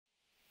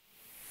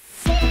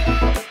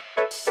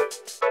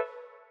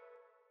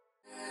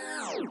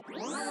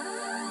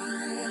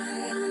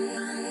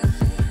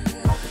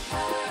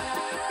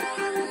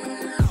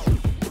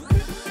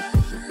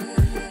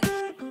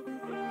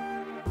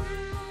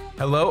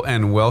Hello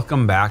and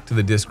welcome back to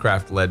the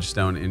Discraft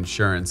Ledgestone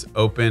Insurance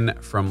Open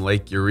from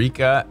Lake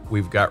Eureka.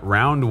 We've got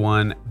round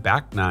one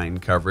back nine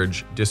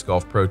coverage Disc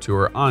Golf Pro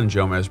Tour on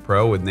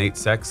JomezPro with Nate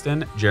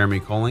Sexton, Jeremy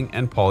Koling,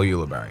 and Paul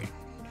Ulibarri.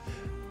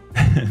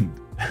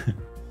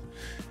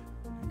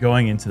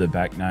 Going into the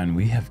back nine,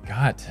 we have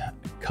got a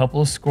couple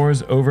of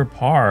scores over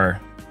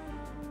par.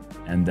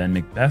 And then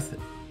McBeth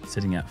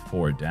sitting at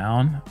 4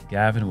 down.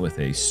 Gavin with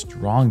a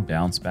strong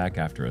bounce back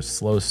after a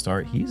slow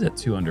start. He's at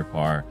 2 under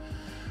par.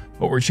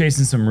 But we're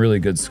chasing some really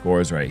good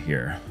scores right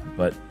here.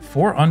 But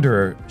 4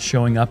 under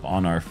showing up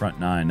on our front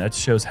nine, that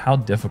shows how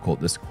difficult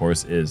this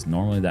course is.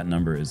 Normally that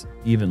number is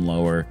even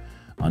lower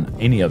on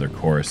any other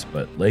course,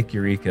 but Lake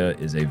Eureka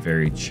is a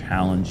very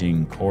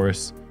challenging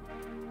course.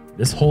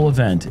 This whole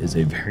event is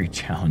a very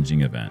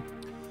challenging event.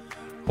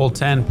 Hole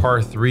 10,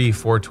 par 3,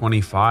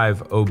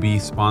 425,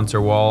 OB sponsor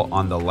wall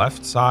on the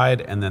left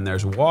side, and then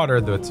there's water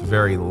that's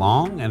very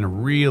long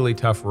and really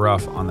tough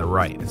rough on the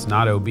right. It's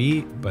not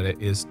OB, but it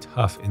is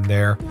tough in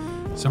there.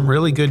 Some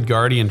really good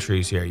guardian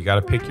trees here. You got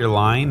to pick your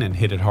line and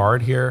hit it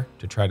hard here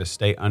to try to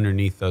stay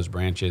underneath those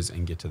branches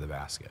and get to the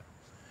basket.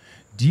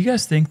 Do you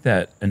guys think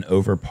that an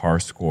over par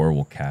score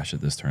will cash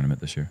at this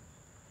tournament this year?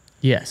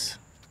 Yes.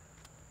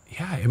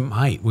 Yeah, it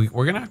might. We're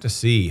going to have to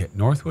see.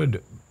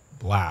 Northwood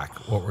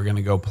Black, what we're going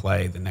to go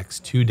play the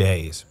next 2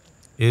 days,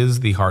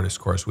 is the hardest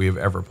course we have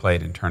ever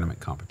played in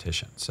tournament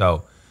competition.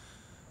 So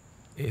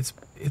it's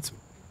 100%.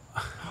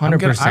 I'm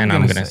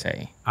going to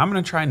say. I'm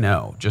going to try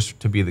no, just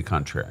to be the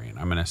contrarian.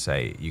 I'm going to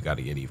say you got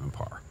to get even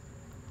par.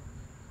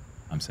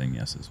 I'm saying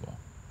yes as well.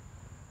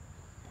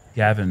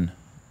 Gavin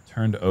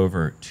turned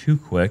over too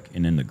quick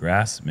and in the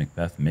grass.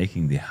 McBeth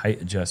making the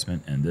height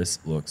adjustment, and this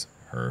looks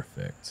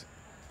perfect.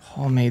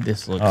 Paul made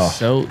this look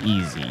so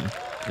easy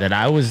that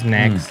I was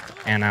next,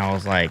 and I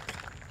was like,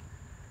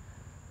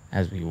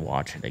 as we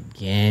watch it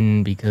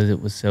again, because it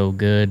was so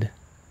good.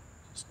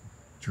 Just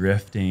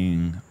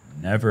drifting,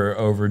 never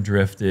over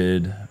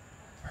drifted,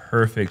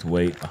 perfect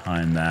weight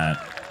behind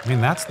that. I mean,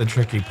 that's the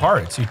tricky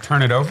part. It's you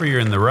turn it over, you're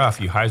in the rough,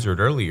 you hyzered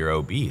early, you're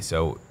OB,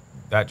 so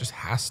that just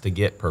has to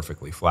get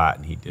perfectly flat,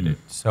 and he did it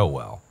so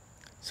well.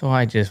 So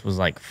I just was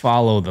like,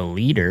 follow the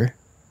leader,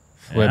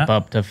 flip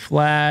up to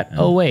flat.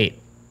 Oh, wait.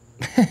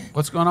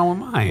 What's going on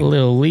with mine? A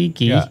little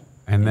leaky. Yeah.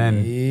 And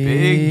then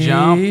big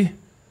jump,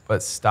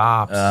 but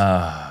stops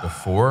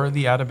before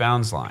the out of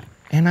bounds line.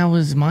 And I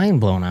was mind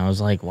blown. I was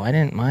like, why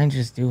didn't mine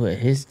just do what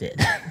his did?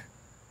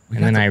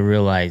 And then I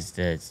realized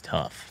that it's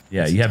tough.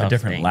 Yeah, you have a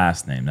different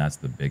last name. That's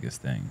the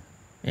biggest thing.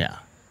 Yeah.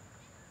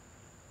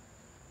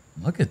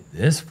 Look at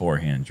this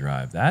forehand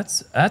drive.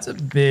 That's a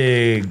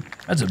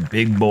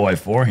big boy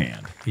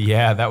forehand.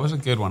 Yeah, that was a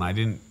good one. I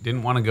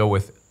didn't want to go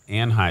with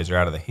Anheuser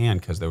out of the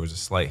hand because there was a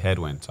slight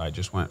headwind. So I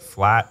just went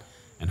flat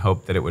and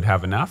hoped that it would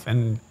have enough,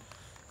 and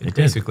it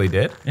basically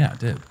did. Yeah, it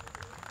did.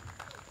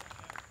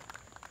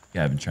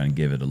 Gavin trying to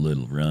give it a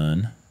little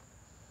run.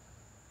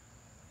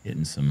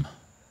 Hitting some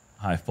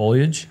high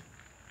foliage.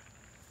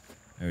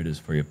 There it is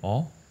for you,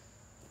 Paul.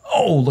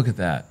 Oh, look at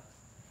that.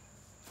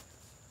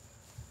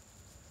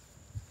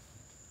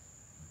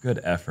 Good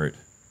effort.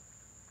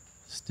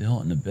 Still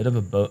in a bit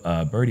of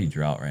a birdie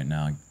drought right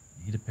now.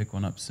 Need to pick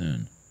one up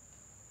soon.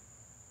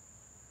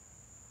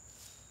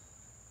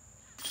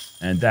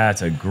 And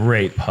that's a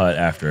great putt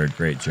after a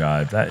great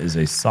drive. That is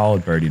a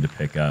solid birdie to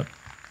pick up.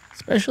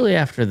 Especially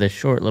after the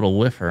short little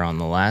whiffer on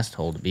the last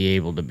hole, to be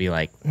able to be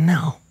like,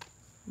 no,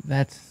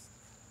 that's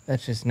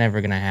just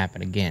never going to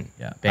happen again.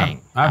 Yeah.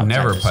 Bang. I've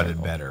never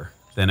putted better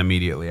than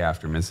immediately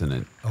after missing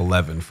an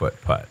 11-foot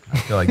putt. I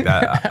feel like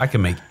that I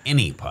can make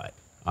any putt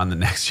on the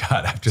next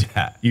shot after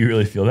that. You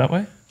really feel that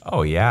way?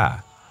 Oh,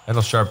 yeah.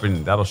 That'll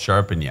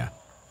sharpen you.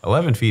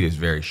 11 feet is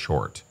very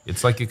short.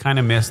 It's like you kind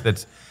of miss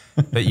that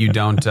you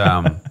don't...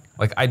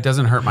 like, it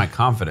doesn't hurt my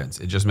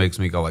confidence. It just makes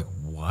me go like,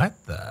 what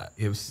the?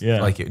 It was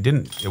like,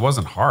 it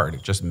wasn't hard.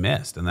 It just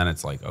missed. And then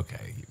it's like,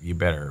 okay, you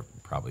better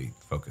probably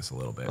focus a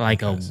little bit.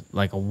 Like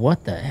a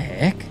what the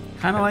heck?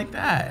 Kind of like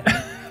that.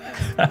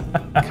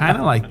 Kind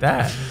of like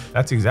that.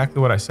 That's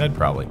exactly what I said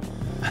probably.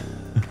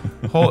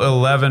 Hole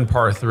 11,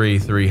 par 3,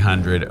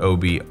 300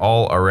 OB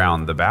all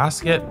around the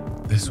basket.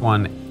 This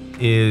one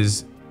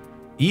is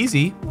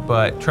easy,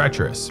 but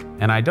treacherous.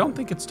 And I don't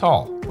think it's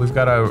tall. We've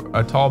got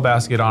a tall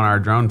basket on our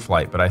drone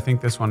flight, but I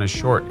think this one is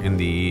short in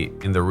the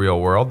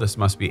real world. This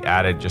must be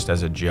added just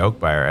as a joke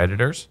by our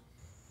editors.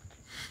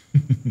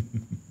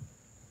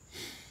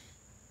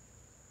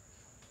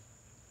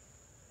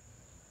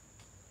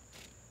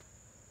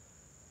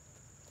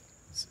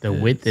 The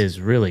width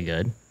is really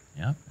good.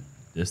 Yeah.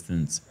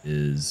 Distance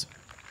is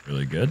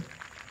really good.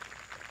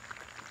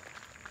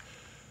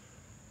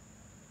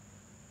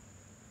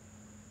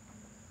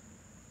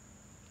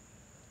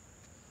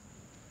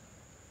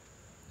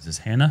 Is this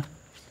Hannah?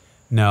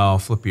 No,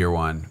 flippier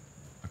one.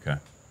 Okay.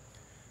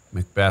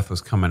 McBeth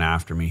was coming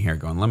after me here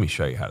going, let me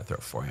show you how to throw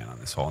a forehand on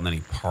this hole. And then he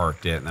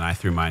parked it, and then I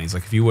threw mine. He's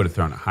like, if you would have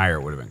thrown it higher,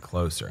 it would have been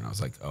closer. And I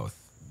was like, oh,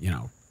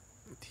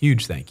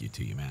 huge thank you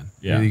to you, man.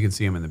 Yeah. You can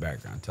see him in the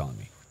background telling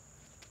me.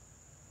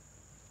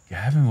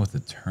 Gavin with the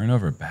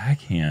turnover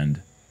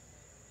backhand.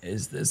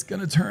 Is this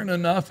going to turn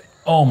enough?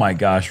 Oh my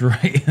gosh,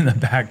 right in the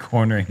back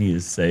corner. He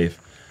is safe.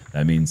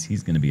 That means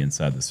he's going to be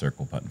inside the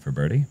circle putting for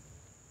birdie.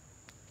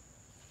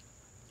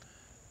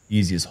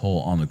 Easiest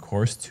hole on the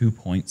course,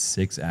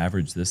 2.6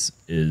 average. This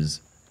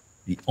is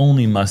the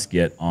only must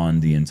get on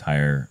the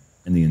entire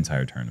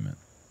tournament.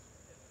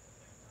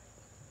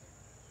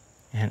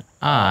 And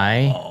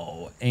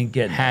I ain't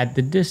getting had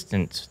the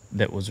distance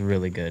that was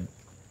really good.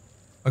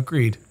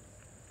 Agreed.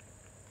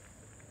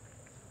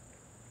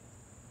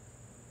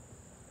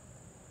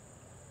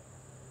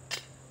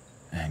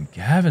 And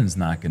Gavin's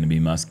not going to be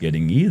must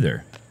getting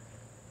either.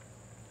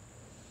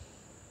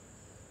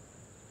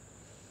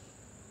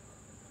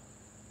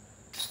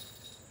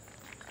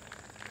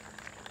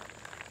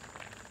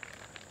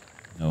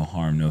 No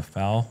harm, no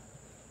foul.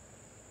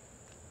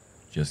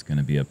 Just going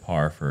to be a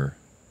par for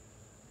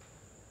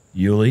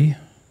Uli.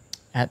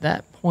 At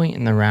that point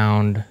in the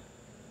round,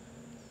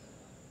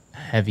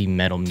 heavy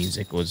metal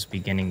music was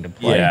beginning to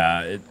play.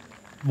 Yeah,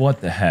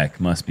 what the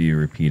heck must be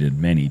repeated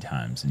many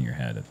times in your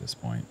head at this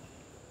point.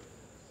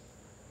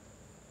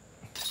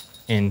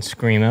 In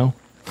Screamo.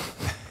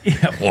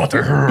 Yeah,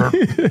 water.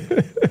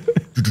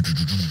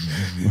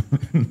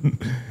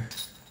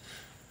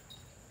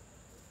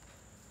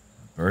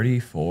 Birdie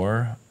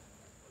for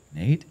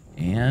Nate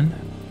and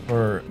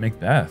for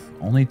McBeth.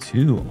 Only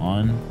 2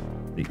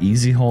 on the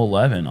easy hole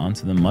 11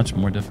 onto the much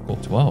more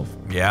difficult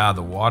 12. Yeah,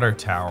 the water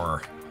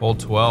tower. Hole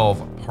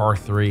 12, par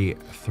 3,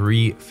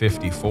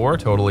 354.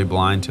 Totally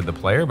blind to the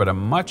player, but a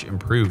much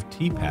improved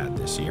tee pad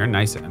this year.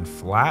 Nice and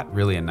flat,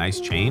 really a nice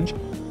change.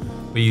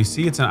 But you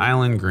see it's an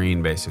island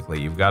green,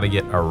 basically. You've got to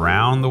get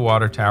around the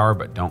water tower,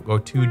 but don't go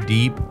too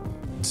deep.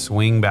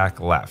 Swing back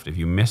left. If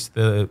you miss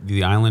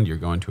the island, you're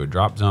going to a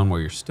drop zone where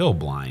you're still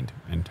blind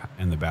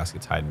and the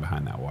basket's hiding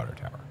behind that water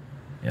tower.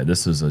 Yeah,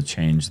 this is a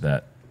change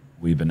that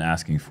we've been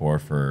asking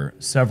for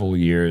several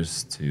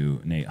years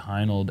to Nate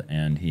Heinold,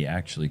 and he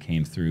actually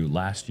came through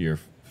last year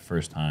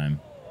first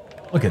time.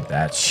 Look at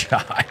that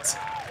shot.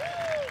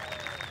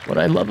 What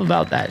I love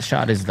about that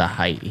shot is the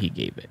height he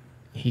gave it.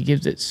 He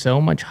gives it so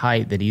much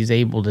height that he's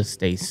able to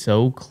stay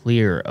so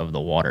clear of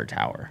the water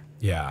tower.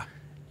 Yeah.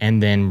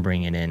 And then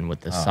bring it in with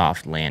the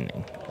soft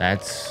landing.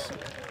 That's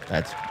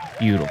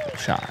beautiful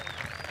shot.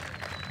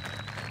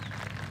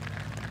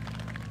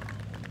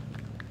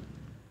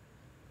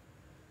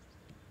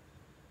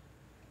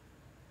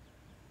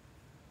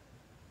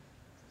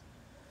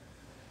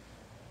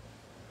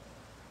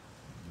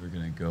 We're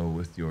going to go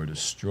with your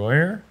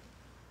destroyer.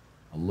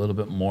 A little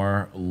bit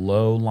more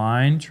low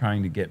line,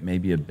 trying to get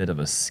maybe a bit of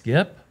a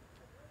skip.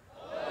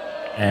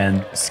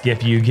 And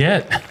skip you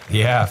get.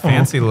 Yeah,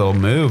 fancy little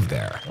move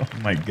there. Oh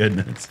my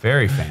goodness.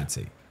 Very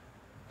fancy.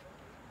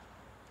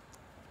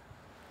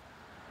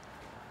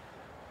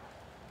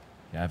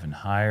 Gavin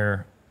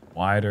higher,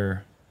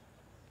 wider,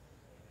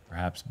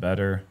 perhaps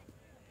better.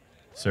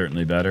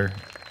 Certainly better.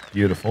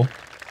 Beautiful.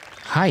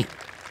 Height.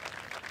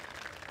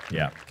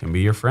 Yeah. Can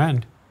be your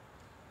friend.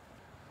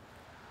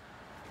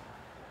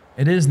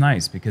 It is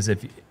nice because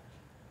as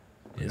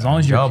long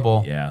as you're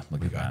double. Yeah,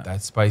 look at Got that.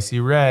 that spicy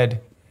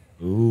red.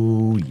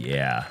 Ooh,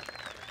 yeah.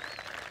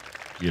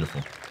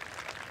 Beautiful.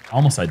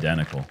 Almost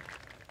identical.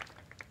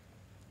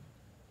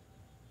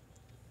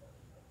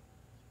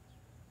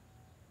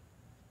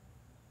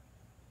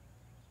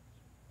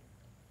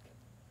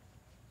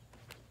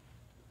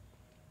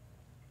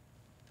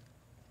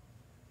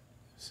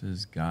 This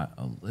has got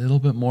a little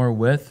bit more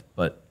width,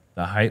 but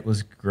the height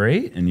was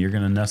great, and you're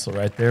going to nestle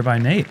right there by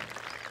Nate.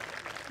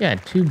 Yeah,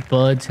 2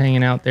 buds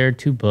hanging out there,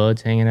 2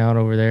 buds hanging out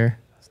over there.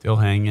 Still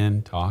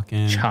hanging,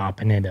 talking.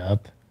 Chopping it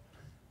up.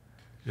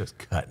 Just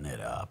cutting it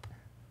up.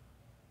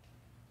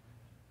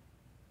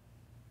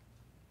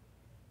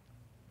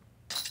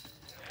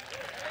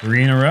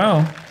 Three in a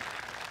row.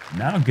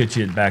 Now get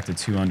you back to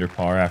 2 under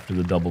par after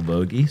the double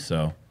bogey.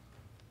 So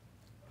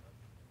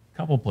a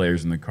couple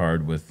players in the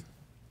card with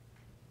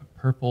a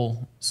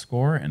purple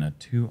score and a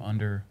 2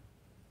 under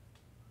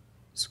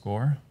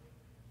score.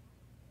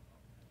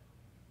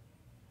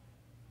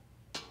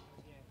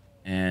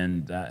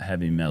 And that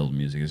heavy metal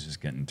music is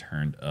just getting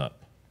turned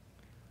up.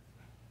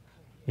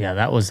 Yeah,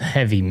 that was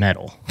heavy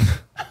metal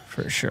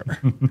for sure.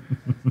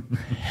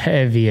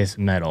 Heaviest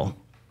metal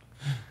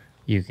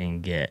you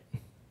can get.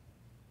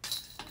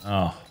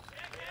 Oh.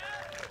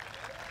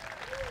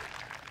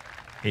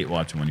 Hate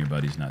watching when your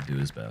buddy's not do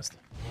his best.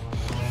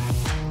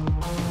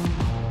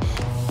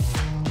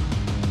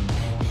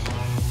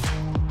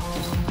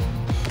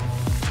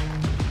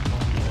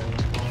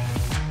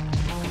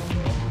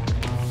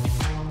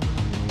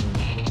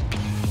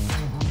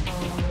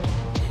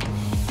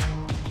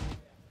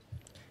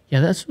 Yeah,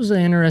 this was an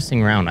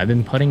interesting round. I've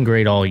been putting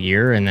great all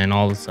year, and then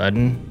all of a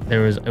sudden, it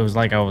was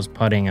like I was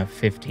putting a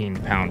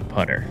 15-pound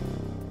putter.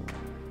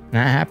 And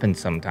that happens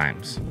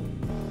sometimes.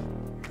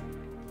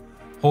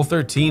 Hole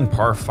 13,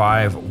 par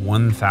 5,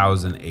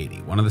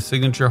 1,080. One of the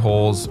signature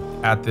holes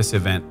at this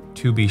event,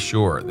 to be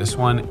sure. This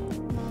one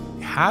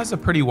has a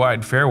pretty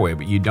wide fairway,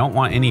 but you don't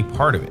want any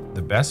part of it.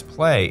 The best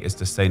play is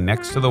to stay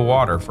next to the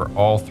water for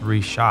all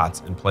 3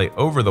 shots and play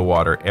over the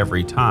water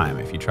every time.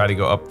 If you try to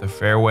go up the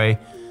fairway,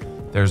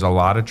 there's a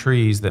lot of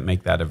trees that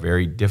make that a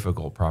very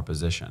difficult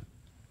proposition.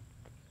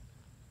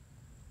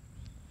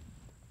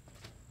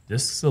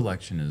 Disc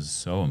selection is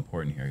so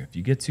important here. If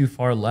you get too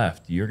far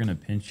left, you're going to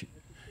pinch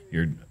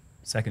your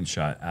second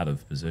shot out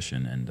of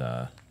position, and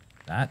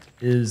that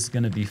is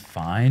going to be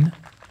fine.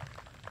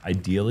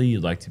 Ideally,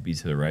 you'd like to be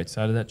to the right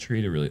side of that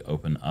tree to really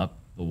open up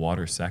the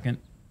water second.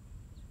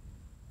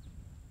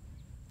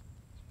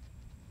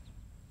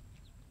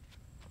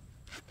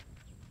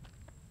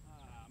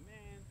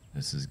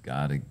 This has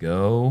got to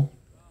go.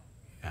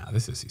 Yeah,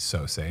 this is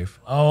so safe.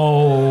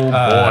 Oh,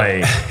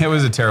 boy. It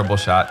was a terrible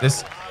shot.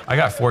 I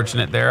got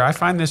fortunate there. I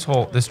find this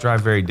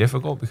drive very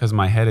difficult because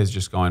my head is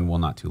just going, well,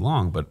 not too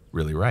long, but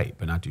really right,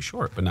 but not too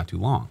short, but not too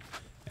long.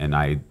 And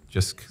I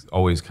just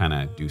always kind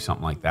of do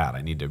something like that.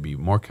 I need to be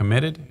more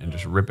committed and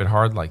just rip it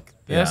hard like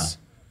this.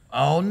 Yeah.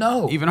 Oh,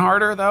 no. Even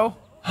harder, though.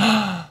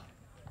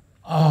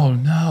 Oh,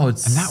 no. And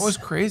that was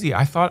crazy.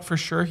 I thought for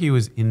sure he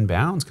was in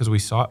bounds because we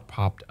saw it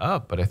popped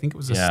up, but I think it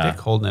was a stick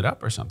holding it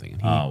up or something,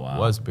 and he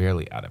was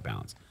barely out of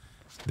bounds.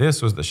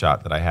 This was the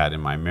shot that I had in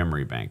my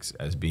memory banks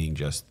as being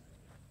just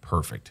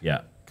perfect.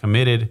 Yeah.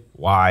 Committed,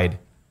 wide,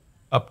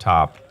 up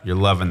top. You're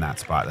loving that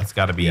spot. That's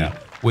got to be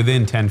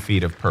within 10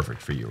 feet of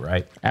perfect for you,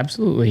 right?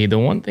 Absolutely. The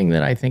one thing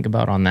that I think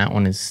about on that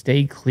one is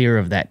stay clear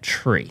of that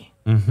tree,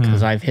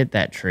 because I've hit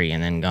that tree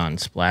and then gone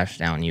splash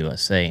down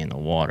USA in the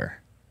water.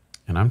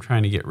 And I'm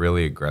trying to get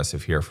really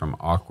aggressive here from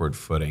awkward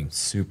footing.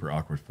 Super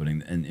awkward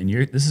footing. And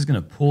this is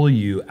going to pull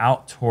you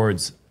out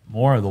towards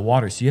more of the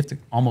water. So you have to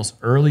almost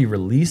early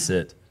release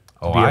it.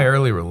 Oh, I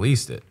early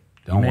released it.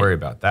 Don't worry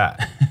about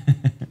that.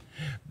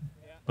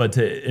 But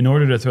in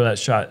order to throw that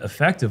shot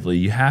effectively,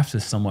 you have to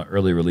somewhat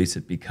early release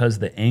it because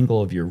the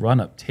angle of your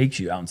run-up takes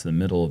you out into the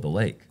middle of the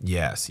lake.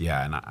 Yes,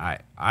 yeah.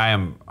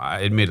 And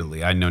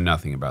admittedly, I know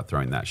nothing about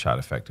throwing that shot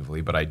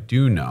effectively, but I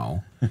do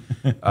know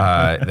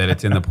that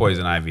it's in the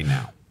poison ivy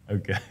now.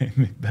 Okay,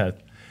 McBeth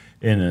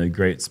in a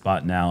great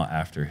spot now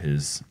after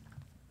his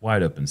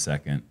wide open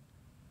second.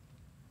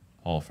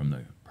 All from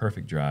the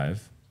perfect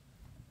drive.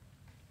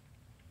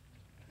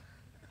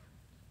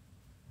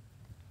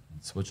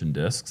 Switching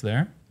discs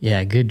there.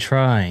 Yeah, good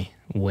try,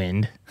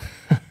 wind.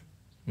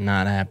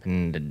 Not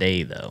happening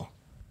today, though.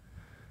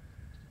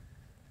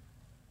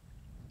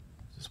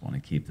 Just want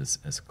to keep this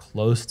as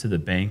close to the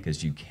bank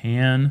as you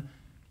can,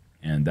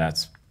 and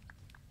that's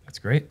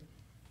great.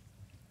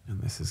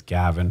 And this is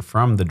Gavin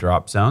from the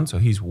drop zone, so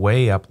he's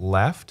way up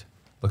left,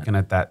 looking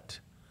at that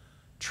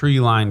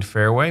tree-lined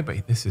fairway,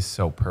 but this is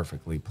so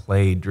perfectly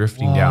played,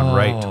 drifting down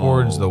right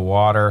towards the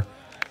water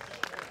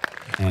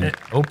and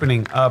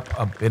opening up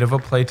a bit of a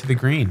play to the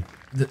green.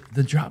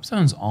 The drop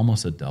zone's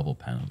almost a double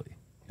penalty.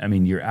 I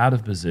mean, you're out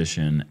of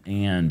position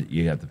and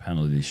you have the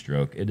penalty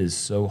stroke. It is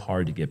so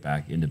hard to get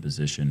back into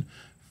position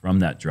from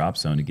that drop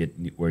zone to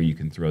get where you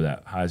can throw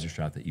that hyzer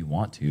shot that you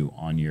want to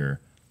on your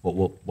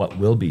what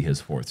will be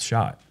his 4th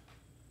shot.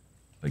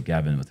 But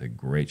Gavin with a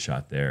great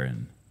shot there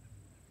and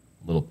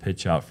a little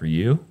pitch out for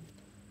you.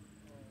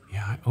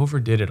 Yeah, I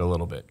overdid it a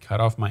little bit. Cut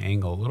off my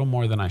angle a little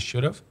more than I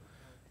should have.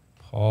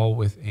 Paul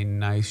with a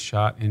nice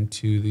shot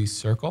into the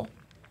circle.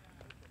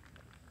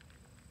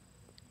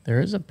 There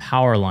is a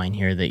power line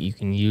here that you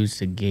can use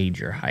to gauge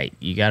your height.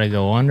 You got to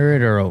go under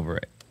it or over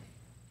it.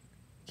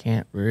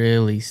 Can't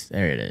really...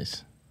 There it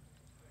is.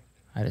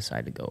 I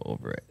decided to go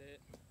over it.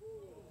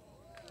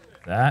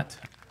 That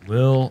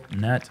will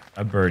net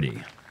a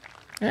birdie.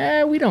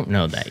 We don't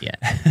know that yet.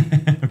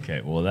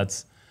 Okay, well,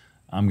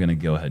 I'm going to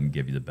go ahead and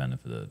give you the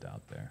benefit of the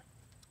doubt there.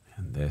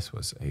 And this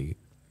was a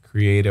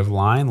creative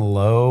line,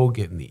 low,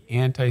 getting the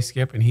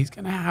anti-skip, and he's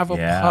going to have a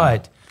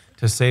putt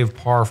to save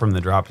par from the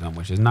drop zone,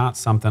 which is not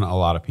something a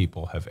lot of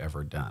people have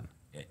ever done.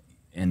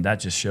 And that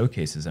just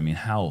showcases, I mean,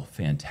 how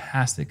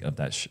fantastic of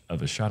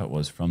a shot it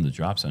was from the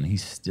drop zone. He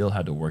still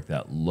had to work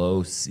that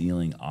low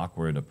ceiling,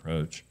 awkward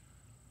approach.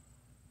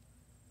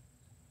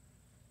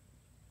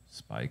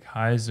 Spike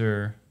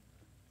hyzer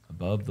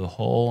above the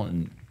hole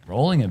and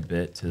rolling a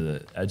bit to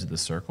the edge of the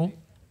circle.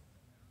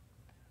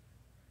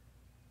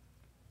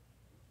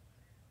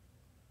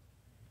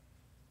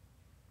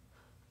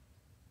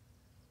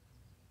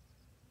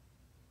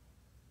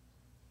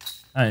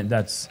 And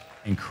that's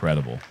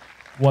incredible.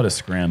 What a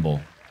scramble.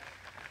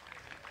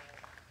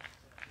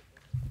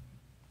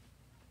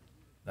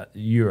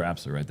 You're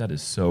absolutely right. That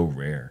is so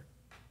rare.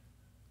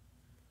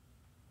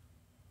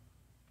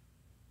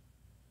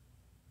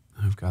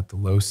 I've got the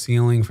low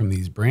ceiling from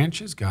these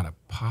branches. Got to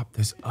pop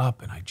this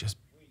up, and I just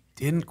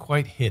didn't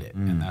quite hit it.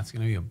 And that's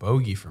going to be a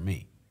bogey for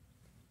me.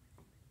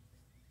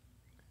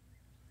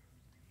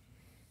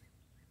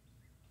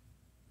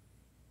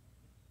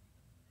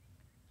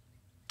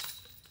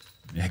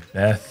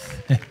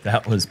 McBeth,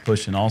 that was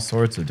pushing all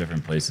sorts of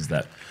different places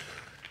that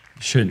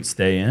shouldn't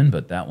stay in,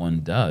 but that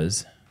one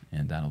does.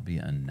 And that'll be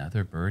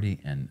another birdie.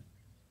 And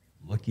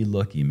looky,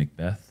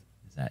 McBeth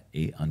is at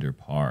 8 under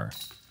par.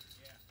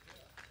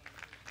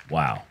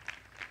 Wow.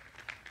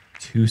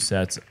 2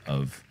 sets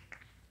of,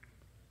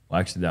 well,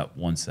 actually that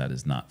one set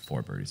is not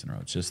 4 birdies in a row.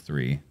 It's just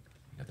 3. You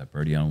got that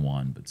birdie on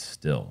 1, but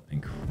still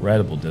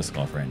incredible disc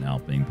golf right now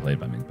being played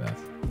by McBeth.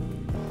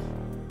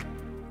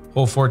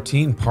 Hole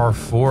 14, par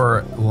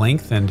 4,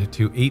 lengthened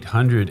to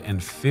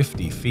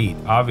 850 feet.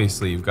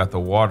 Obviously, you've got the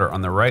water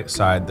on the right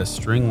side, the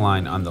string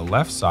line on the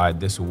left side.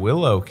 This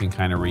willow can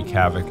kind of wreak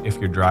havoc. If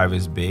your drive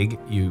is big,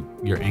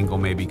 your angle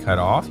may be cut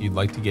off. You'd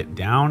like to get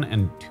down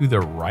and to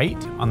the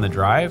right on the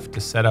drive to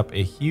set up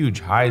a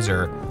huge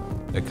hyzer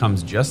that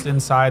comes just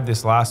inside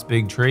this last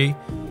big tree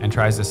and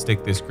tries to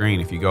stick this green.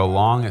 If you go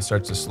long, it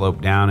starts to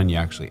slope down and you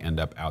actually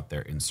end up out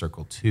there in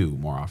circle 2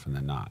 more often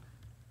than not.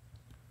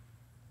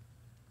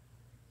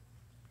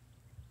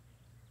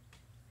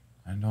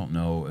 I don't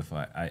know if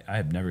I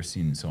have never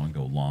seen someone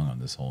go long on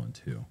this hole in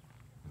 2.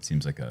 It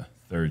seems like a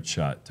third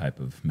shot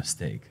type of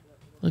mistake.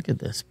 Look at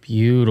this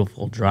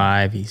beautiful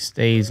drive. He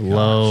stays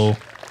low.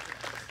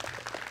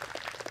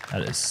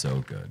 That is so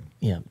good.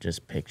 Yeah,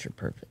 just picture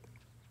perfect.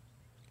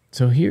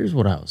 So here's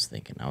what I was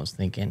thinking. I was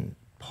thinking,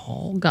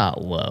 Paul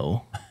got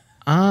low.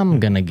 I'm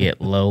going to get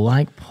low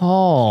like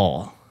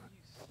Paul.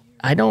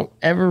 I don't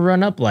ever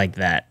run up like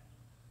that.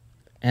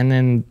 And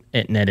then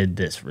it netted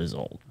this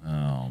result.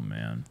 Oh,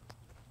 man.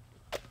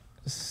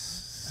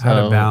 Out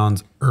of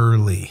bounds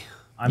early.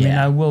 I mean,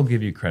 I will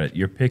give you credit.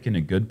 You're picking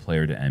a good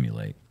player to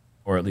emulate,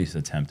 or at least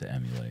attempt to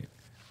emulate.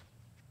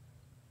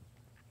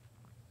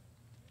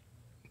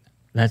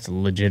 That's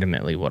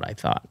legitimately what I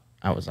thought.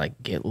 I was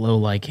like, get low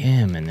like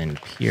him and then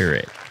pure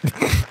it.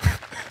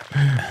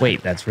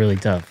 Wait, that's really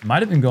tough.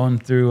 Might have been going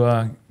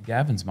through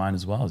Gavin's mind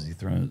as well as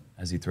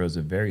he throws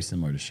a very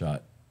similar to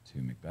shot to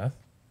McBeth.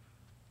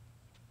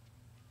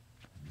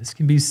 This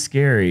can be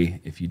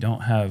scary if you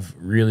don't have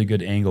really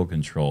good angle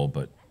control,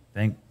 but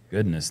thank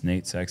goodness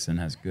Nate Sexton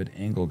has good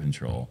angle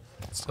control.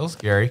 Still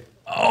scary.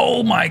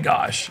 Oh my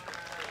gosh.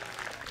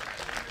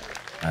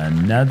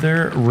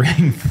 Another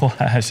ring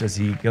flash as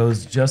he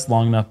goes just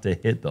long enough to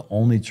hit the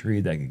only tree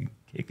that can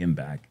kick him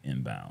back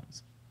in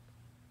bounds.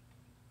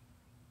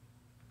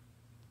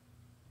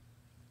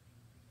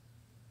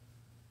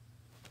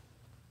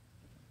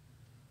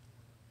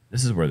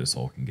 This is where this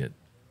hole can get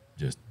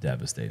just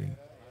devastating.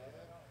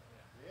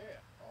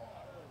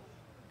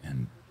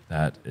 And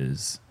that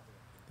is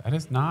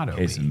not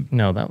OB.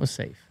 No, that was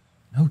safe.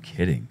 No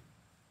kidding.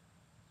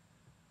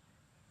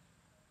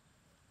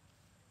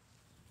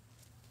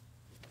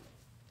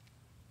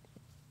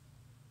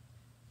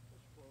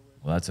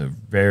 Well, that's a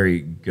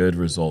very good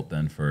result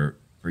then for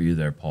you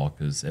there, Paul,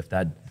 because if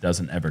that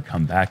doesn't ever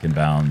come back in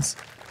bounds,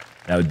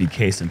 that would be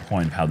case in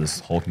point of how this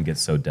hole can get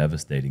so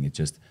devastating. It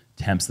just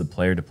tempts the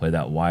player to play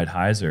that wide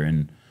hyzer,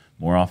 and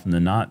more often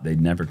than not, they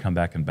never come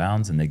back in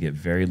bounds, and they get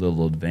very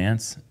little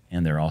advance,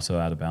 and they're also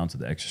out of bounds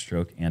with the extra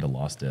stroke and a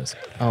lost disc.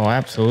 Oh,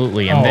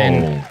 absolutely.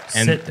 And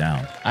sit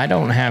down. I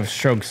don't have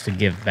strokes to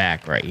give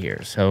back right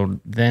here, so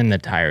then the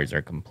tires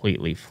are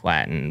completely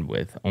flattened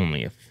with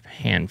only a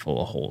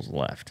handful of holes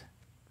left.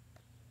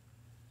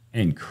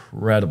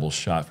 Incredible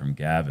shot from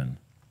Gavin.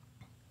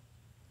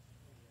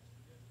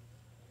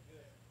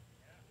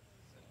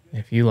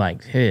 If you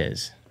liked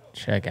his,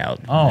 check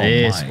out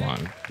this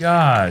one.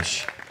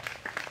 Gosh.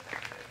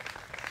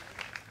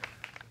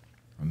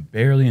 From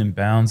barely in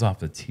bounds off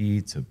the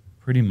tee to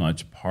pretty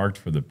much parked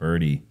for the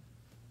birdie.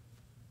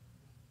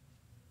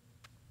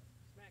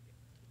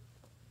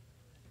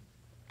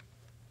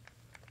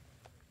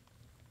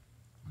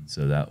 And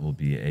so that will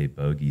be a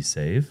bogey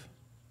save.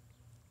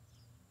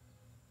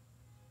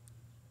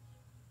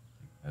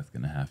 That's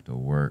going to have to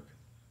work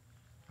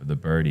for the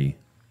birdie.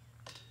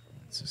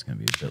 It's just going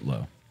to be a bit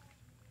low.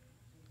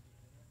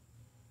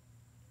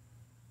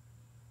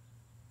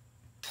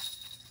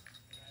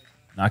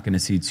 Not going to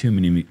see too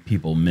many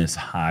people miss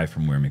high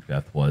from where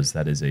McBeth was.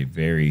 That is a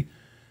very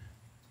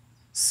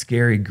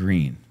scary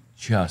green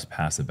just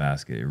past the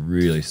basket. It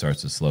really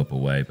starts to slope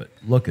away. But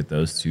look at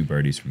those 2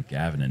 birdies from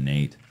Gavin and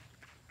Nate.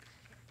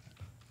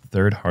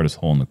 Third hardest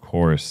hole in the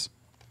course.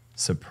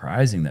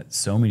 Surprising that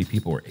so many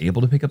people were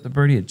able to pick up the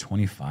birdie at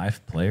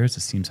 25 players.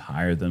 It seems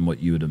higher than what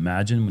you would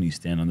imagine when you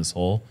stand on this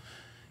hole.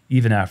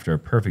 Even after a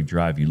perfect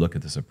drive, you look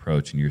at this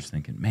approach and you're just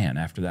thinking, man,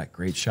 after that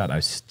great shot, I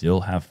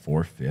still have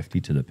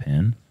 450 to the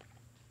pin.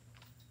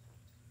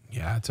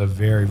 Yeah, it's a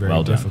very,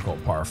 very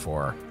difficult par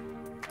 4.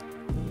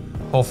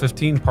 Hole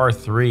 15, par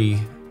 3.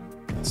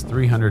 It's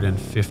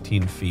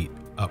 315 feet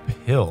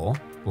uphill,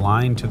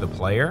 blind to the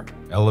player,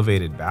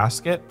 elevated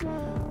basket,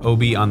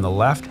 OB on the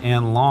left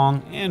and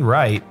long and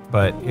right,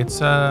 but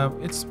it's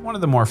one of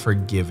the more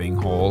forgiving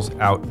holes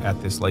out at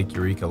this Lake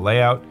Eureka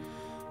layout.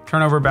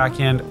 Turnover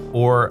backhand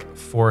or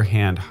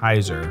forehand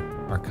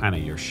hyzer are kind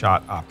of your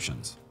shot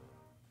options.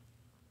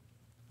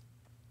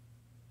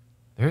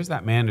 There's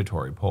that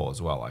mandatory pull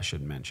as well, I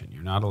should mention.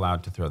 You're not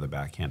allowed to throw the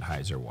backhand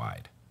hyzer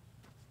wide.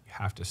 You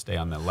have to stay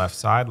on the left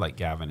side like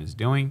Gavin is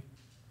doing.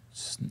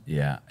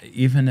 Yeah,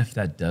 even if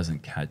that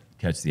doesn't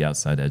catch the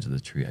outside edge of the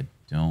tree, I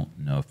don't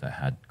know if that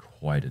had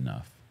quite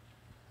enough.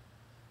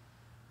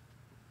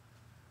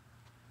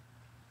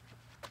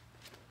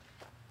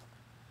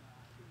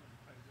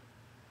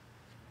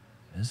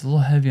 It's a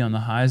little heavy on the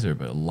hyzer,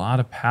 but a lot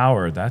of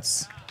power.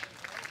 That's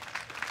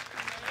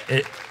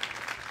it.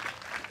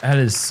 That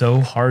is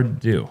so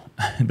hard to do.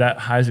 That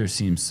hyzer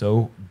seems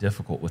so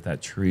difficult with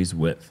that tree's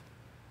width.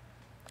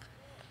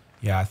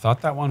 Yeah, I thought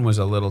that one was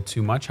a little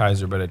too much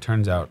hyzer, but it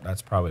turns out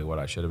that's probably what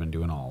I should have been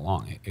doing all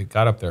along. It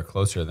got up there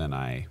closer than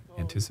I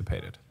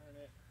anticipated.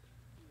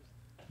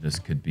 This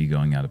could be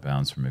going out of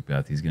bounds for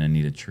McBeth. He's going to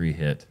need a tree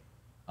hit.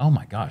 Oh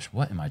my gosh,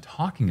 what am I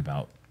talking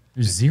about?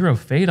 There's zero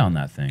fade on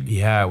that thing.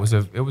 Yeah, it was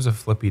a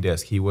flippy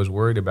disc. He was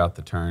worried about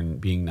the turn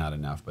being not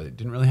enough, but it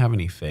didn't really have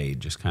any fade,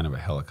 just kind of a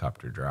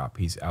helicopter drop.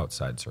 He's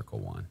outside circle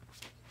 1.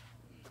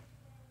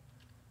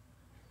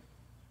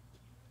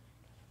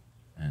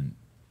 And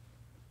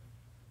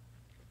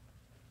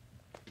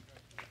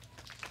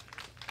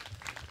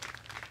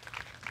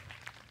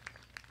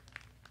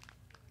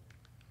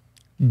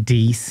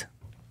Dece.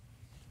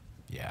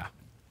 Yeah.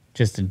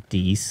 Just a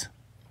Dece.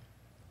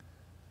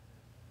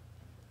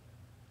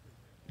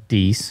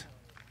 Dece.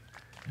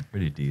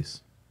 pretty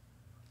decent.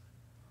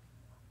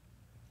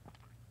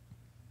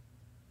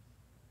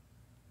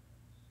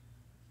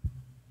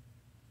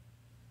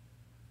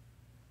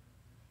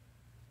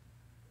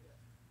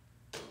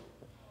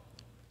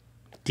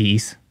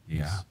 Dece.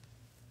 Yeah.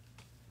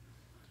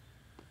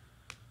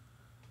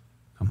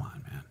 Come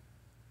on,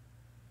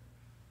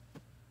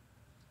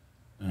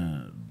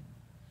 man.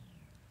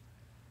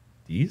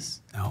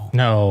 These? No.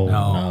 No.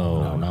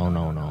 No.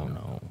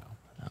 No.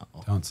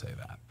 Don't say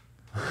that.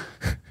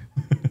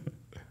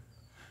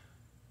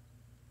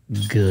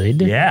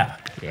 Good. Yeah.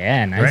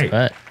 Yeah, nice Great.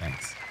 putt.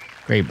 Thanks.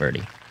 Great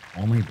birdie.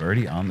 Only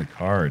birdie on the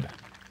card.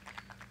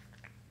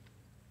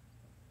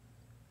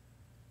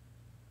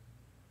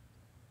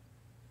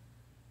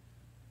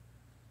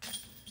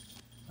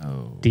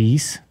 Oh.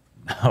 Dece.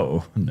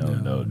 No.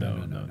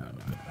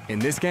 In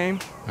this game,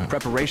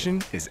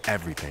 preparation is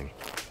everything.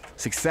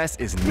 Success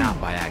is not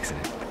by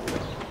accident.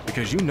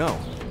 Because you know,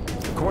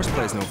 the course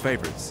plays no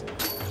favorites.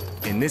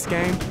 In this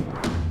game,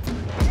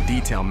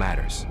 detail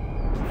matters.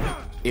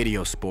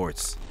 Idio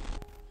Sports.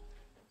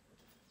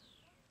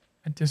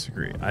 I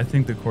disagree. I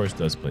think the course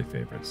does play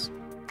favorites.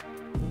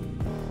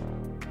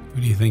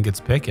 Who do you think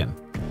it's picking?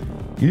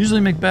 Usually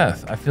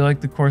McBeth. I feel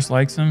like the course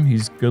likes him.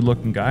 He's a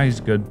good-looking guy. He's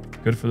good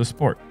for the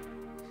sport.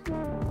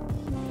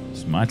 This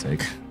is my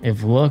take.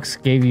 If looks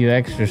gave you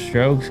extra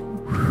strokes,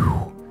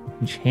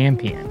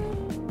 champion.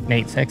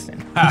 Nate Sexton.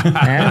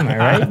 Am I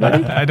right,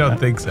 buddy? I don't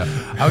think so.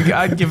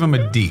 I'd give him a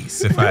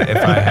Dece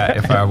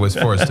if I was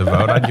forced to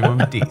vote. I'd give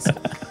him a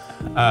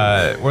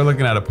Dece. We're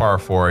looking at a par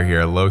 4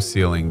 here, low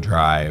ceiling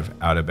drive,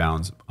 out of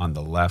bounds on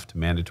the left,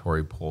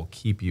 mandatory pull,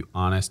 keep you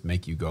honest,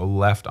 make you go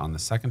left on the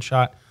second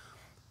shot.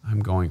 I'm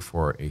going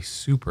for a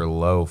super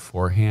low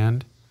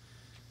forehand,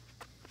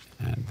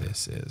 and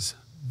this is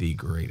the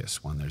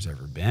greatest one there's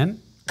ever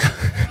been.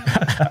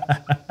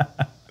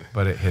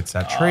 But it hits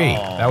that tree.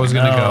 That was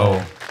going to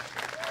go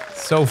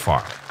so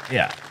far.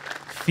 Yeah.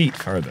 Feet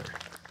further.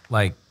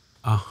 Like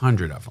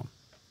 100 of them.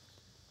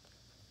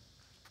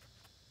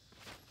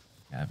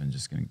 Gavin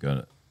just going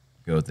to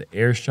go with the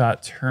air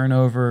shot,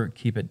 turnover,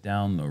 keep it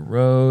down the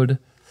road.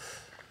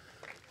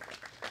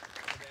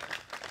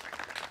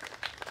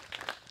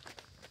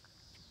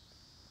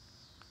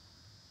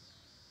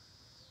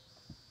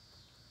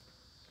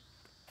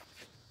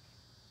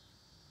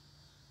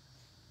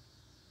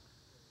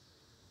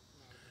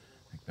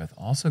 McBeth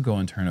also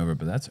going turnover,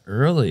 but that's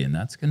early, and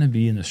that's going to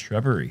be in the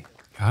shrubbery.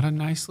 Got a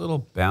nice little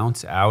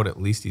bounce out. At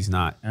least he's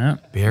not Yeah.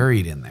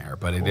 buried in there,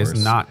 but it is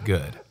course. not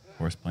good. Of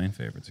course, playing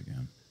favorites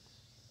again.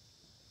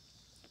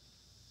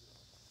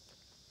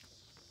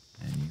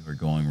 And you are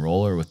going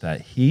roller with that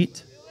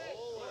heat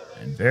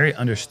and very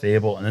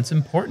understable. And it's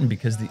important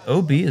because the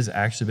OB has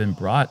actually been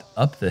brought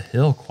up the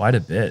hill quite a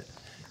bit.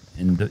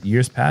 In the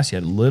years past, you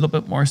had a little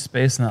bit more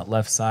space on that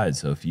left side.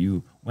 So if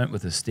you went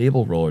with a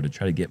stable roller to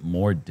try to get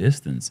more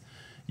distance,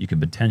 you could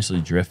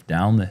potentially drift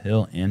down the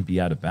hill and be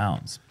out of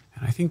bounds.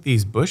 And I think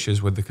these bushes,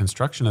 with the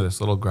construction of this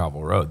little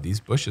gravel road, these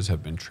bushes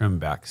have been trimmed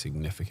back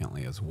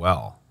significantly as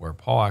well, where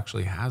Paul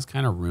actually has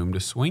kind of room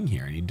to swing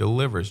here. And he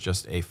delivers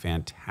just a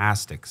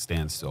fantastic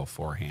standstill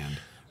forehand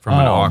from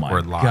an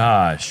awkward lie. Oh my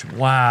gosh,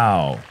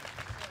 wow.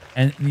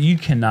 And you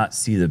cannot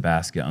see the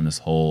basket on this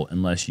hole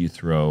unless you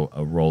throw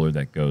a roller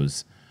that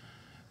goes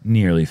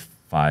nearly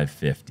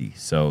 550.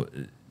 So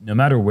no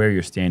matter where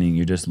you're standing,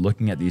 you're just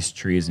looking at these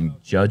trees and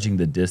judging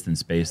the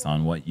distance based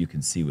on what you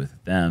can see with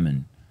them.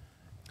 And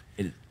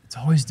it's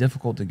always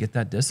difficult to get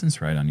that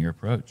distance right on your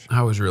approach.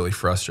 I was really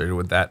frustrated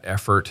with that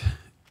effort,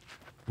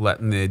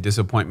 letting the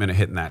disappointment of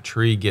hitting that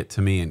tree get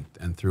to me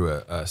and threw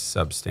a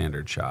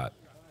substandard shot.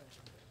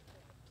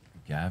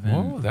 Gavin.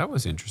 Oh, that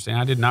was interesting.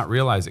 I did not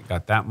realize it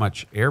got that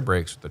much air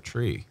brakes with the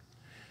tree.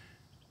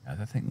 Yeah,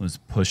 that thing was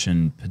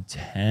pushing,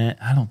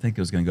 I don't think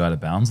it was going to go out of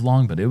bounds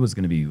long, but it was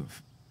going to be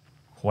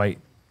quite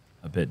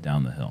a bit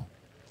down the hill.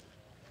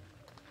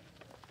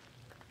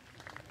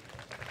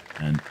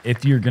 And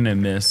if you're going to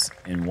miss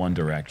in one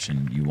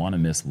direction, you want to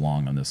miss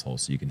long on this hole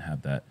so you can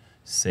have that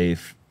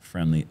safe,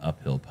 friendly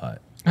uphill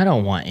putt. I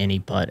don't want any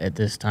putt at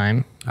this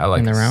time I like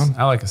in the round.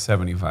 I like a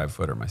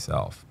 75-footer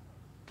myself.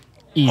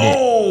 Eat it.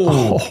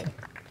 Oh!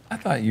 I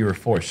thought you were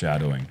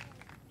foreshadowing.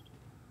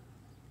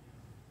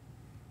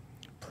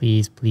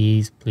 Please,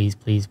 please, please,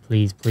 please,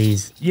 please,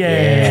 please.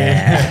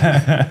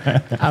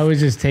 Yeah. I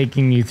was just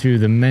taking you through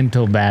the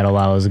mental battle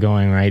I was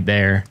going right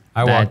there.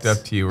 I walked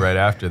up to you right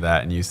after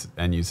that,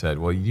 and you said,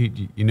 "Well,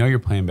 you know you're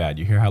playing bad.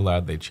 You hear how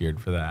loud they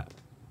cheered for that."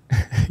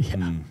 Yeah.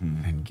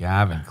 Mm-hmm. And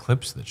Gavin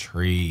clips the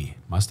tree.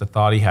 Must have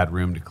thought he had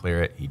room to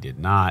clear it. He did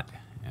not,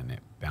 and it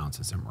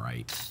bounces him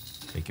right,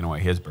 taking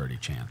away his birdie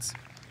chance.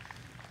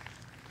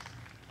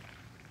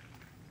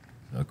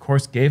 Of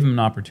course, gave him an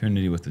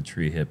opportunity with the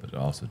tree hit, but it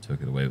also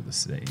took it away with the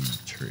same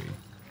tree.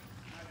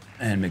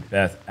 And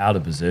McBeth out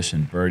of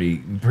position, birdie,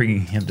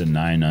 bringing him to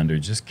 9 under,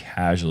 just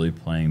casually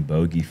playing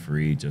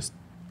bogey-free, just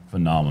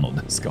phenomenal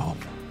disc golf.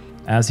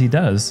 As he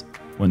does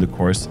when the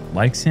course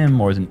likes him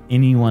more than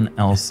anyone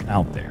else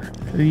out there.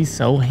 He's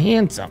so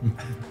handsome.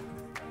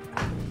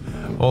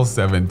 Hole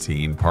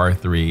 17, par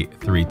 3,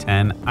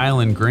 310,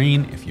 island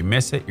green. If you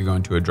miss it, you're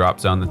going to a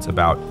drop zone that's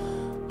about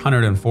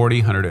 140,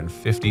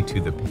 150 to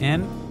the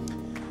pin.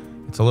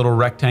 It's a little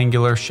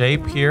rectangular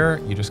shape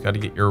here. You just got to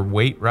get your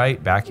weight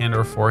right. Backhand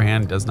or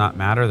forehand does not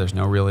matter. There's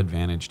no real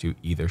advantage to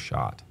either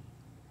shot.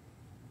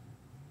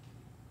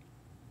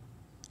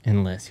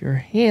 Unless you're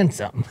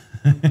handsome.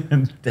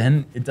 And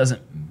then it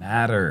doesn't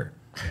matter.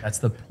 That's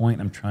the point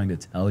I'm trying to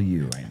tell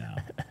you right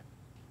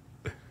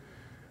now.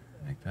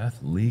 McBeth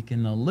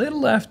leaking a little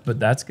left, but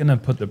that's going to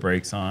put the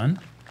brakes on.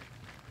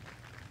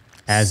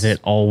 As it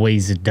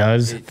always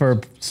does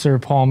for Sir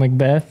Paul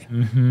McBeth.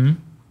 Mm-hmm.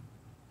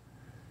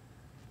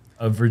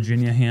 Of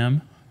Virginia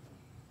ham.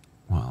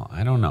 Well,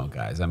 I don't know,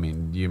 guys. I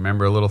mean, do you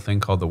remember a little thing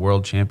called the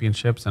World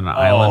Championships and an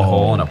island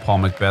hole and a Paul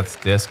McBeth's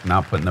disc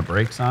not putting the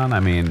brakes on? I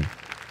mean,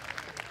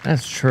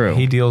 That's true.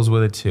 he deals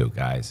with it too,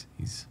 guys.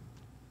 He's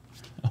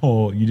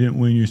Oh, you didn't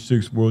win your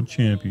 6th World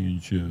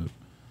Championship.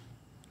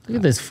 Look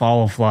at this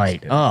fall of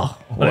flight. Oh,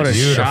 what a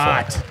beautiful.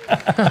 shot.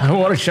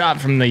 What a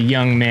shot from the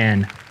young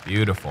man.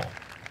 beautiful.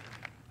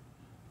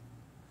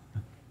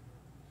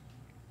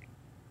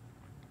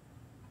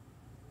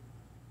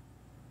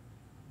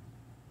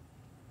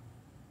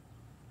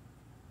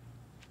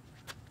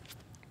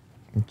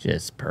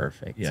 Just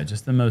perfect. Yeah,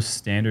 just the most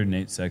standard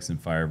Nate Sexton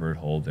Firebird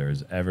hole there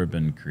has ever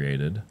been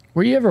created.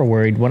 Were you ever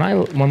worried?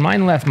 When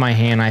mine left my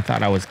hand, I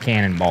thought I was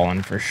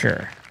cannonballing for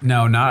sure.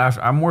 No, not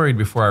after. I'm worried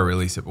before I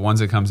release it, but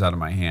once it comes out of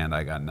my hand,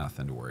 I got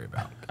nothing to worry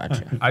about.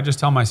 Gotcha. I just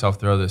tell myself,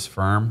 throw this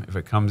firm. If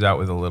it comes out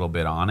with a little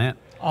bit on it,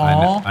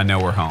 Aw. I know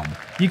we're home.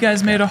 You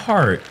guys made a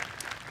heart.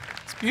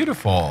 It's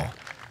beautiful.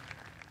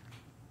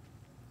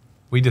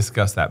 We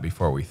discussed that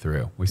before we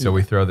threw. We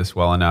throw this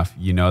well enough.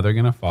 You know they're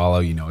gonna follow.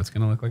 You know it's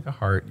gonna look like a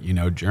heart. You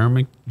know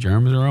Jerm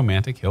is a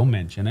romantic. He'll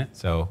mention it.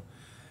 So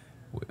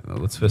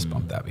let's fist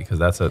bump that because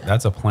that's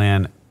a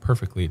plan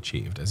perfectly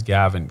achieved. As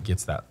Gavin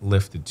gets that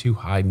lifted too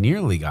high,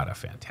 nearly got a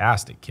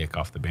fantastic kick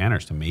off the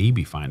banners to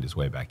maybe find his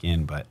way back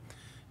in, but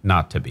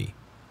not to be.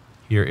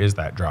 Here is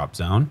that drop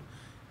zone,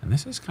 and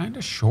this is kind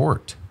of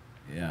short.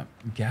 Yeah,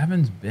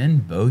 Gavin's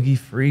been bogey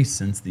free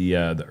since the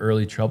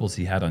early troubles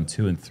he had on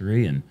 2 and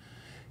 3, and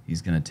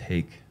he's going to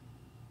take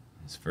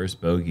his first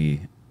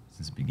bogey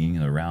since the beginning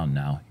of the round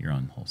now here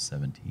on hole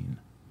 17.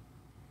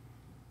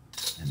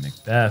 And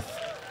McBeth,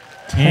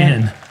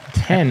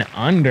 10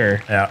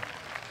 under. Yeah.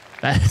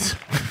 That's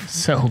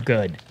so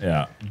good.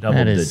 Yeah, double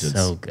That is digits.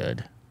 so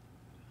good.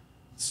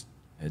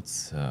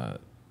 It's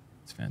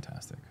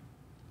fantastic.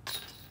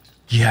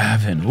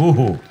 Gavin,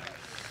 ooh.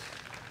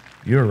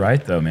 You're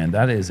right, though, man.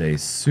 That is a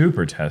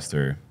super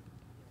tester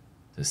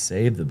to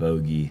save the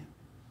bogey.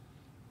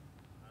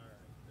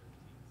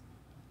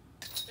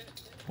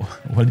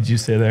 What did you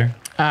say there?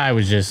 I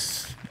was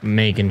just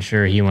making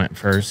sure he went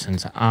first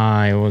since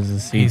I was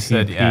the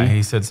CCP.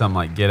 He said something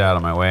like, get out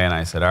of my way. And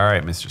I said, all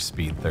right, Mr.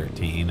 Speed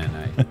 13. And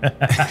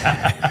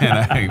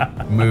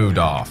I moved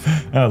off.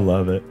 I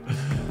love it.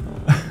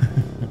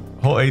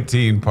 Hole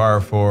 18, par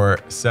 4,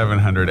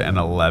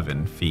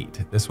 711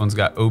 feet. This one's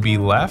got OB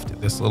left.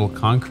 This little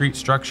concrete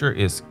structure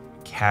is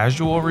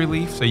casual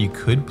relief, so you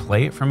could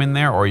play it from in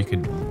there, or you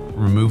could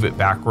remove it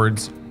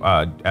backwards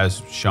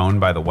as shown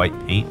by the white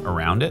paint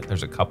around it.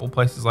 There's a couple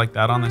places like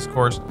that on this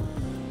course.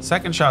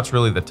 Second shot's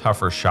really the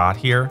tougher shot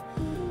here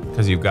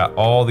because you've got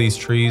all these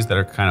trees that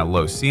are kind of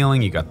low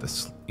ceiling. You got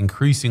this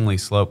increasingly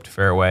sloped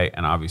fairway,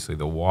 and obviously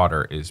the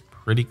water is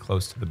pretty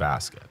close to the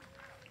basket.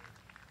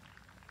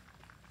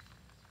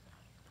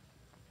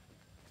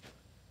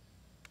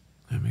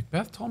 And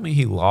McBeth told me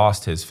he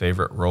lost his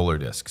favorite roller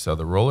disc, so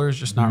the roller is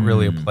just not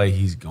really a play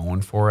he's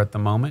going for at the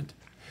moment.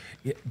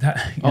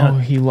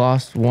 Yeah, He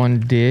lost one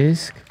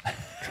disc.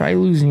 Try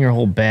losing your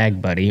whole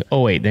bag, buddy.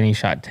 Oh, wait, then he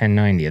shot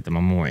 1090 at the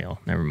Memorial.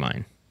 Never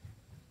mind.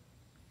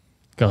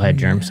 Go ahead,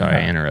 Jerm. Sorry,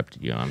 I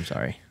interrupted you. I'm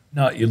sorry.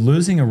 No, you're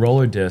losing a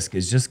roller disc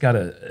is just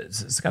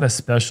it's got a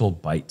special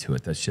bite to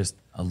it that's just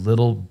a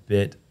little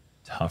bit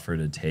tougher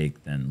to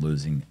take than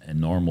losing a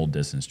normal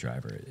distance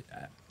driver.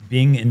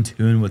 Being in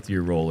tune with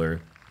your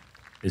roller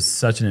is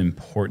such an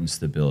important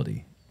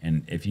stability.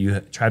 And if you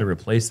try to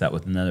replace that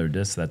with another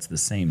disc that's the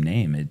same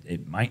name,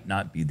 it might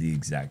not be the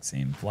exact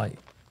same flight.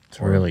 It's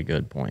a really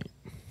good point.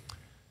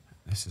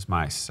 This is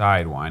my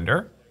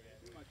Sidewinder.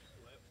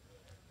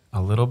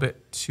 A little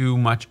bit too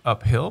much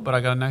uphill, but I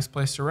got a nice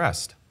place to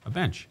rest. A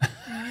bench.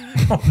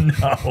 Oh,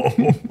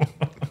 no.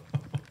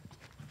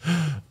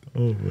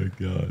 Oh, my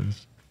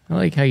gosh. I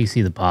like how you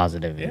see the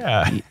positive.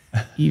 Yeah.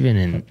 Even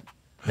in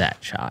that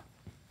shot.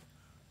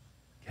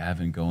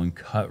 Gavin going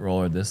cut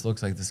roller. This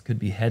looks like this could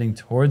be heading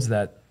towards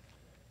that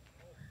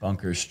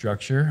bunker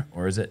structure.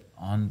 Or is it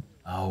on?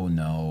 Oh,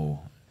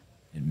 no.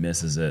 It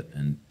misses it,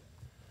 and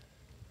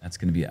that's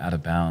going to be out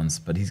of bounds.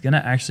 But he's going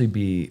to actually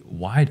be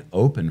wide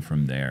open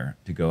from there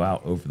to go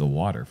out over the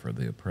water for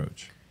the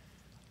approach.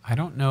 I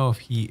don't know if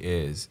he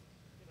is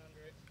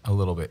a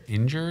little bit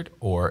injured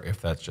or if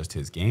that's just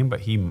his game,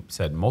 but he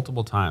said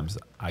multiple times,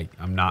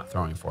 I'm not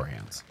throwing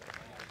forehands.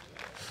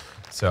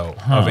 So,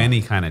 of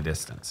any kind of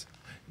distance.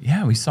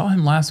 Yeah, we saw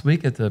him last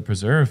week at the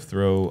Preserve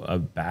throw a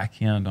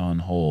backhand on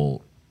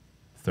hole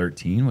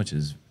 13, which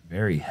is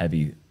very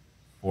heavy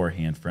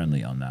forehand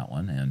friendly on that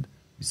one. And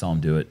we saw him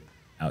do it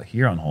out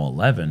here on hole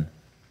 11.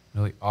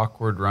 Really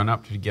awkward run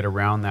up to get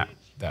around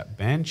that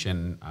bench,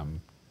 and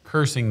I'm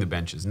cursing the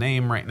bench's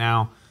name right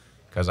now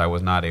because I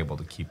was not able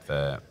to keep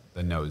the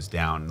nose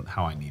down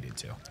how I needed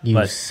to.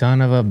 You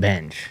son of a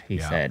bench, he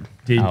said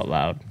out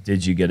loud.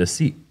 Did you get a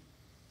seat?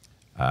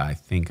 I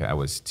think I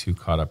was too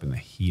caught up in the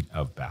heat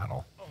of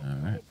battle. All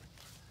right.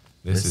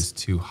 This is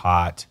too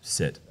hot.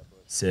 Sit.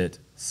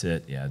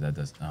 Yeah, that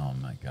does. Oh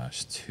my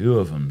gosh. 2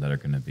 of them that are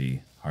going to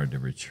be hard to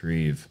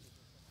retrieve.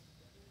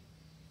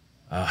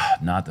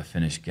 Not the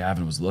finish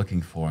Gavin was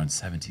looking for on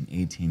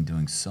 17-18,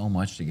 doing so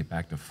much to get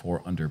back to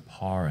 4 under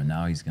par, and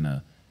now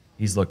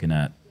he's looking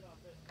at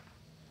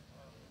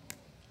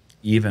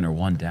even or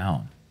 1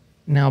 down.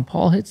 Now,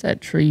 Paul hits that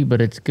tree,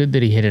 but it's good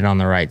that he hit it on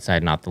the right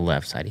side, not the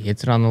left side. He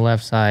hits it on the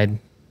left side.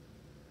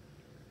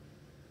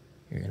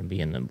 You're going to be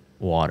in the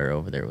water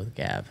over there with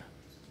Gav.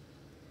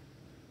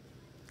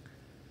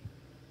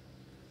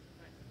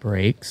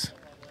 Breaks.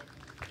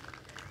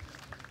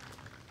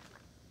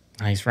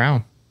 Nice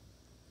round.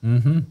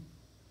 Mm-hmm.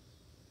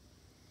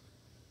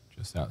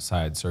 Just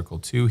outside circle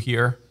 2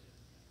 here.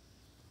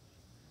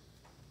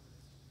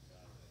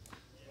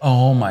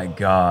 Oh my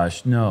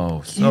gosh,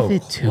 no. So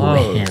Give it to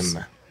close.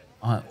 him.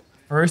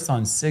 First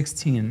on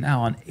 16 and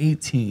now on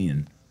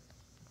 18.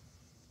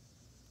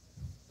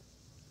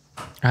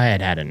 I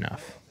had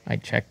enough. I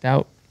checked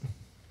out.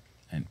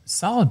 And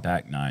solid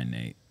back 9,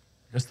 Nate.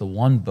 Just the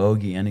 1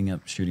 bogey ending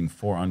up shooting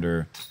 4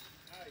 under.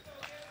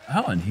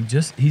 Oh, and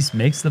he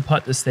makes the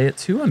putt to stay at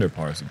 2 under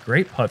par. It's a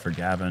great putt for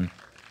Gavin.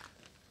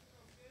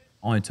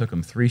 Only took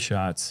him 3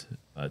 shots,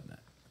 but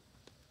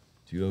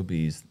 2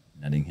 OBs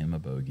netting him a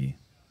bogey.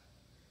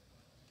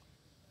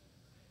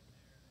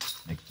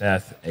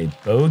 McBeth, a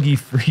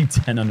bogey-free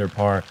 10 under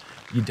par.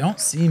 You don't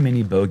see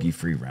many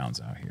bogey-free rounds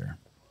out here.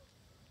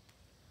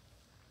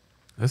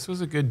 This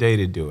was a good day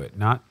to do it.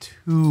 Not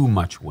too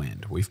much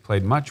wind. We've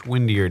played much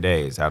windier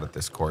days out at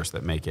this course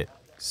that make it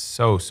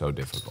so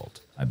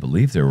difficult. I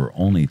believe there were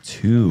only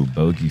 2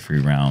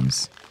 bogey-free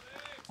rounds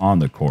on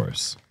the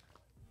course.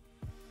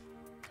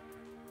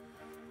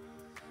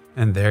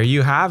 And there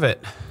you have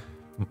it.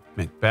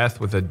 McBeth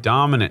with a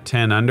dominant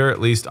 10 under, at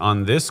least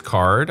on this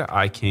card.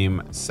 I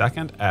came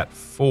second at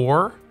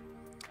 4.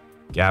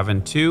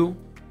 Gavin 2.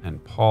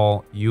 And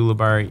Paul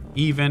Ulibarri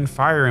even.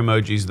 Fire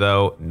emojis,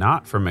 though,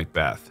 not for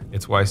McBeth.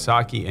 It's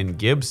Wysocki and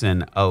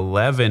Gibson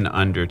 11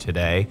 under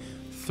today.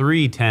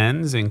 3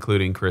 10s,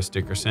 including Chris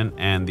Dickerson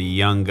and the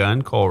young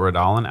gun, Cole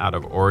Radallen out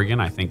of Oregon.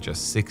 I think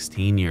just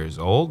 16 years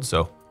old.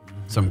 So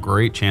some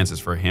great chances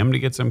for him to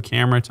get some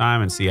camera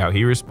time and see how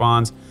he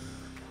responds.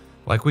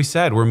 Like we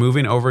said, we're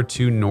moving over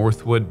to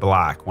Northwood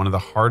Black, one of the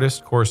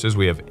hardest courses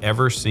we have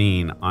ever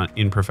seen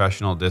in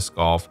professional disc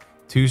golf.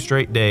 2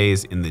 straight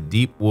days in the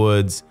deep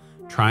woods,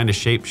 trying to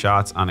shape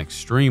shots on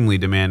extremely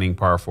demanding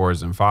par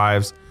 4s and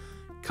 5s.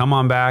 Come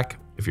on back.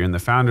 If you're in the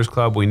Founders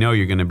Club, we know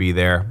you're going to be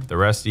there. The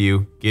rest of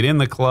you, get in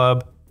the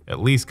club.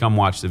 At least come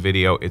watch the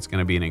video. It's going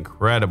to be an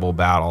incredible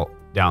battle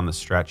down the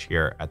stretch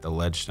here at the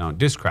Ledgestone,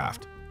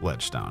 Discraft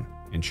Ledgestone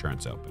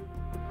Insurance Open.